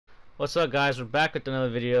What's up, guys? We're back with another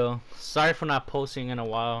video. Sorry for not posting in a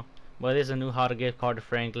while, but there's a new how to get card to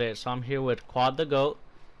friend glitch. So I'm here with Quad the Goat,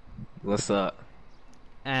 What's up?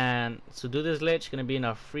 and to do this glitch, you're gonna be in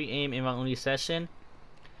a free aim invite only session,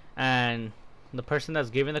 and the person that's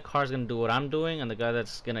giving the car is gonna do what I'm doing, and the guy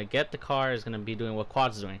that's gonna get the car is gonna be doing what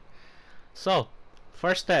Quad's doing. So,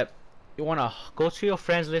 first step, you wanna go to your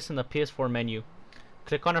friends list in the PS4 menu,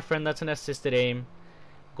 click on a friend that's an assisted aim,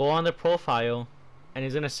 go on their profile, and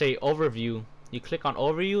it's gonna say overview. You click on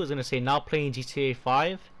overview, it's gonna say now playing GTA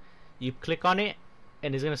 5. You click on it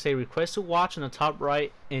and it's gonna say request to watch on the top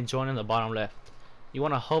right and join on the bottom left. You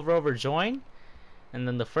wanna hover over join, and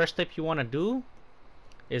then the first step you wanna do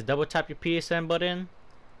is double tap your PSN button,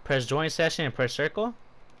 press join session and press circle.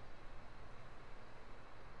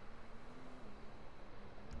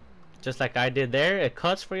 Just like I did there, it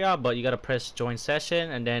cuts for y'all, but you gotta press join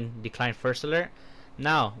session and then decline first alert.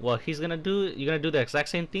 Now, what he's gonna do, you're gonna do the exact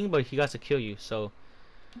same thing, but he got to kill you. So,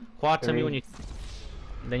 Quad, tell me when you.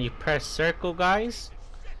 Then you press circle, guys.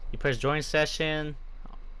 You press join session.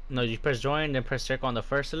 No, you press join, then press circle on the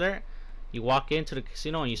first alert. You walk into the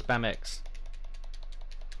casino and you spam X.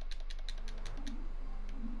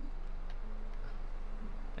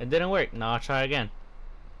 It didn't work. Now I'll try again.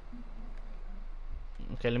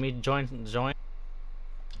 Okay, let me join.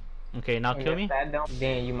 Okay, now kill me. If that don't,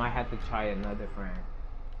 then you might have to try another friend.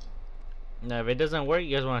 Now, if it doesn't work,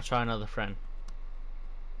 you guys want to try another friend.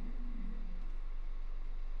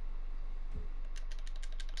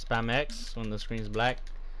 Spam X when the screen's black.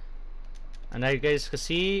 And now you guys can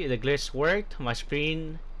see the glitch worked. My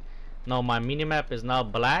screen, no, my minimap is now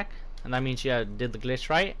black, and that means you did the glitch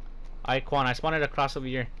right. Icon, I spawned it across over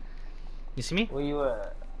here. You see me? Where you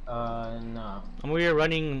at? No. I'm over here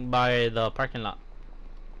running by the parking lot.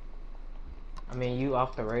 I mean, you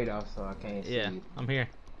off the radar, so I can't see Yeah, you. I'm here.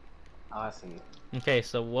 Oh, I see you. Okay,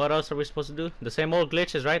 so what else are we supposed to do? The same old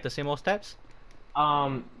glitches, right? The same old steps?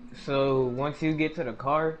 So once you get to the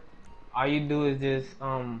car, all you do is just,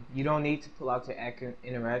 you don't need to pull out your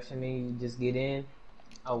interaction menu, you just get in.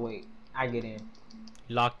 Oh, wait, I get in.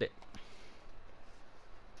 Locked it.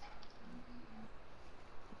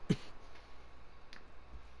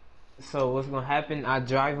 So what's gonna happen, I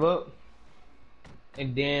drive up,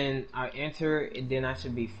 and then I enter, and then I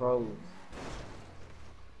should be froze.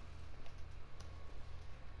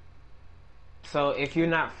 So if you're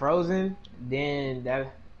not frozen, then the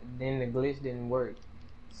glitch didn't work.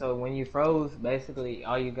 So when you froze, basically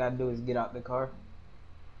all you gotta do is get out the car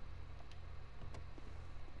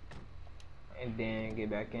and then get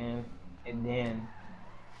back in, and then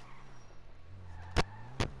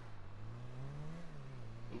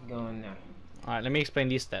keep going there. Alright, let me explain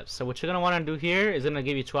these steps. So what you're going to want to do here is going to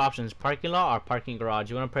give you two options, parking lot or parking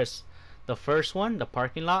garage. You want to press the first one, the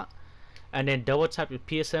parking lot, and then double tap your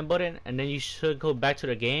PSN button, and then you should go back to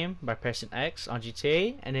the game by pressing X on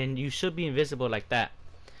GTA, and then you should be invisible like that.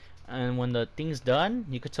 And when the thing's done,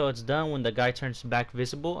 you can tell it's done when the guy turns back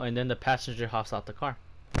visible, and then the passenger hops out the car.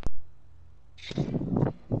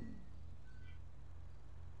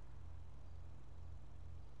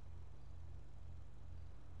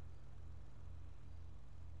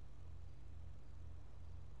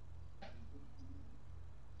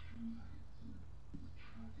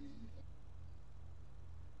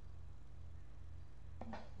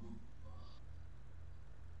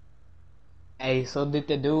 Hey, so did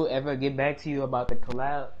the dude ever get back to you about the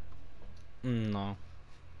collab? No.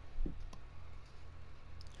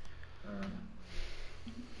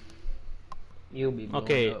 You'll be blown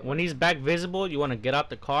Okay, up. when he's back visible, you want to get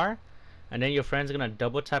out the car, and then your friend's gonna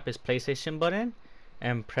double tap his PlayStation button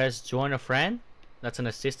and press join a friend. That's an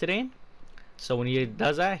assisted aim. So when he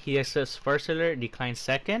does that, he accepts first alert, declines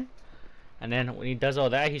second, and then when he does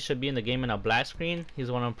all that, he should be in the game in a black screen.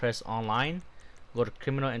 He's want to press online, go to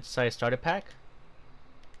criminal inside starter pack.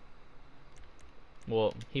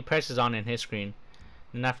 Well, he presses on in his screen,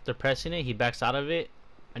 and after pressing it, he backs out of it,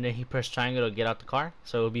 and then he presses triangle to get out the car,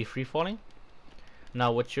 so it'll be free falling.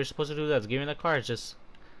 Now what you're supposed to do that's giving the car is just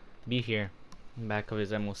be here, in back of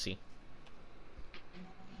his MOC. If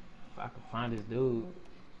I could find this dude.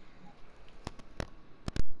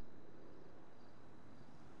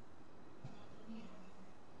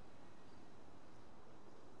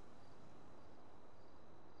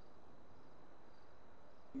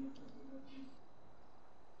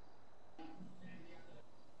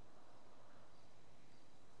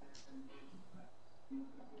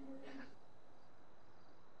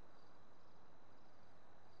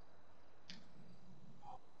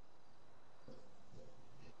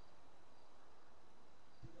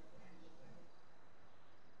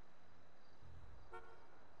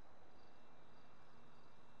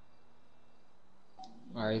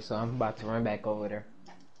 Alright, so I'm about to run back over there.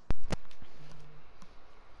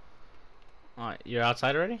 Alright, you're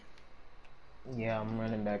outside already? Yeah, I'm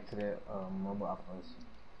running back to the mobile outpost.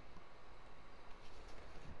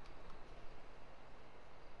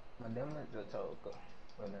 Madam nagtotoo.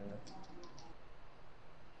 Wala na.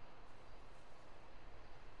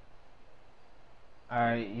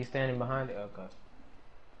 Alright, you standing behind it? Okay.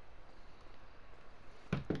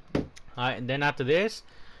 Alright, and then after this,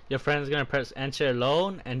 your friend's gonna press enter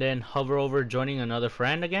alone and then hover over joining another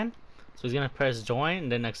friend again. So he's gonna press join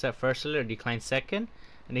and then accept first or decline second,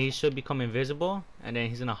 and then he should become invisible, and then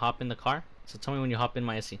he's gonna hop in the car. So tell me when you hop in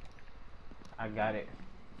my SC. I got it.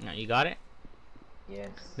 Now you got it? Yes.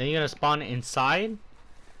 Then you're gonna spawn inside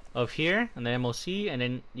of here and the MOC, and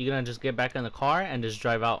then you're gonna just get back in the car and just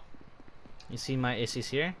drive out. You see my SCs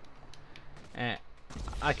here? And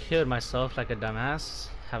I killed myself like a dumbass.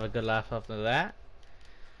 Have a good laugh after that.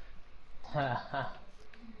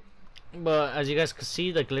 But as you guys can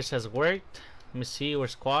see, the glitch has worked. Let me see, we're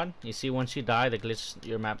squad. You see, once you die, the glitch,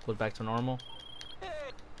 your map goes back to normal.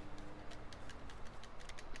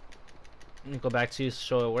 Let me go back to you to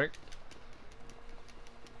show it worked.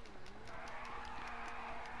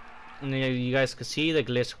 And you guys can see the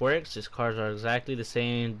glitch works. These cars are exactly the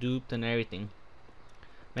same, duped and everything.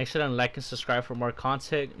 Make sure to like and subscribe for more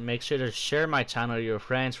content. Make sure to share my channel to your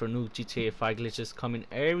friends for new GTA 5 glitches coming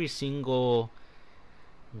every single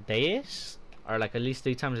day, or like at least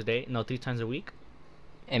 3 times a day. No, 3 times a week.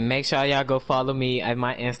 And make sure y'all go follow me at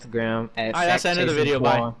my Instagram at Alright, that's the end of the video.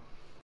 Bye.